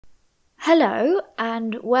Hello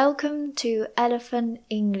and welcome to Elephant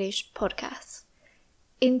English Podcast.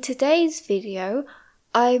 In today's video,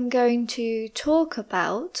 I'm going to talk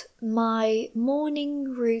about my morning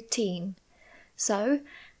routine. So,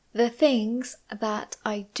 the things that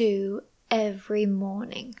I do every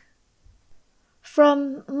morning.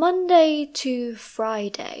 From Monday to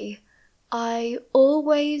Friday, I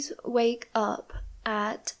always wake up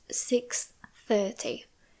at 6:30,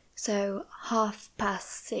 so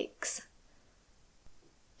 6:30.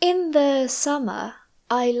 In the summer,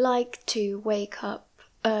 I like to wake up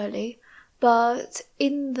early, but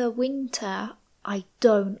in the winter, I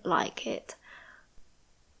don't like it.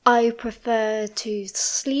 I prefer to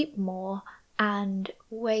sleep more and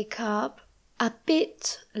wake up a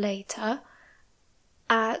bit later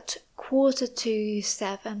at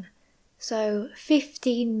 6:45, so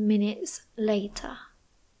 15 minutes later.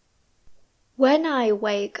 When I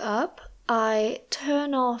wake up, I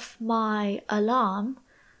turn off my alarm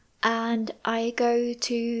and I go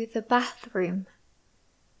to the bathroom.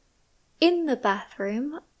 In the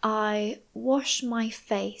bathroom, I wash my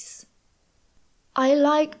face. I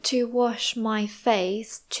like to wash my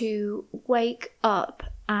face to wake up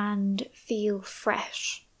and feel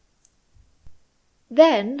fresh.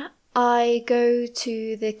 Then I go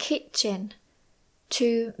to the kitchen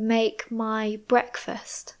to make my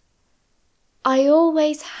breakfast. I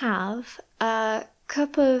always have a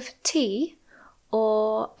cup of tea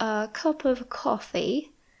or a cup of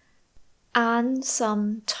coffee and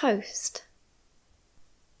some toast.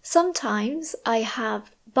 Sometimes I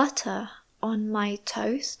have butter on my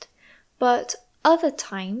toast, but other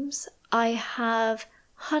times I have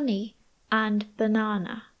honey and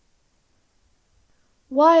banana.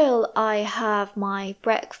 While I have my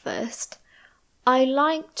breakfast, I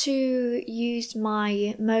like to use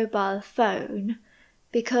my mobile phone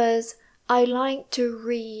because I like to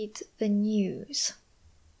read the news.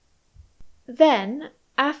 Then,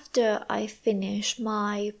 after I finish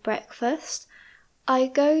my breakfast, I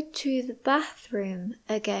go to the bathroom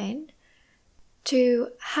again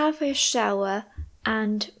to have a shower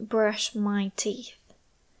and brush my teeth.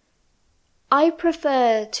 I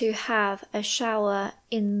prefer to have a shower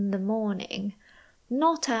in the morning,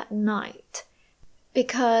 not at night,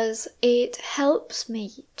 because it helps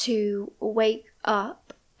me to wake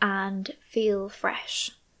up and feel fresh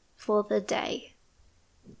for the day.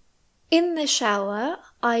 In the shower,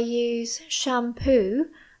 I use shampoo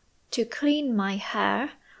to clean my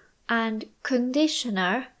hair and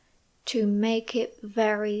conditioner to make it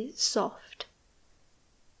very soft.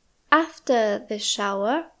 After the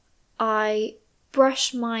shower, I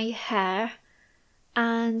brush my hair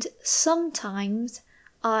and sometimes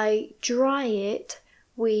I dry it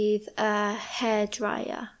with a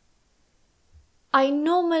hairdryer. I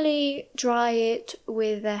normally dry it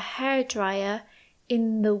with a hairdryer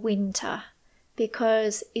in the winter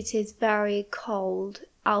because it is very cold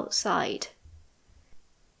outside.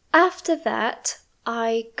 After that,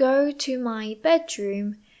 I go to my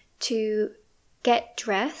bedroom to get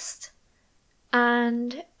dressed,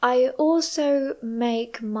 and I also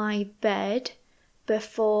make my bed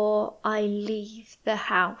before I leave the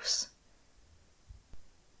house.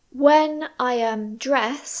 When I am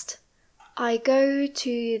dressed, I go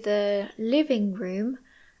to the living room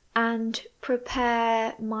and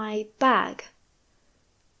prepare my bag.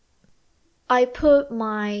 I put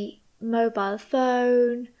my mobile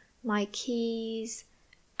phone, my keys,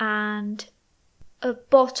 and a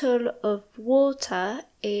bottle of water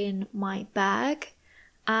in my bag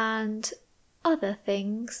and other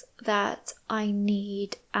things that I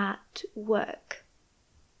need at work.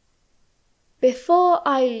 Before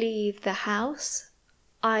I leave the house,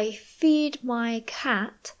 I feed my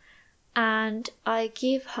cat and I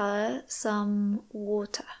give her some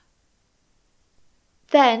water.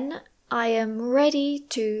 Then I am ready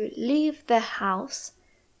to leave the house,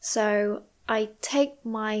 so I take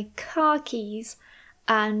my car keys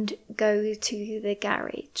and go to the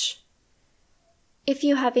garage. If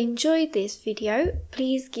you have enjoyed this video,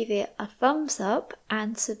 please give it a thumbs up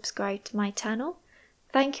and subscribe to my channel.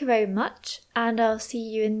 Thank you very much, and I'll see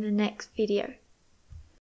you in the next video.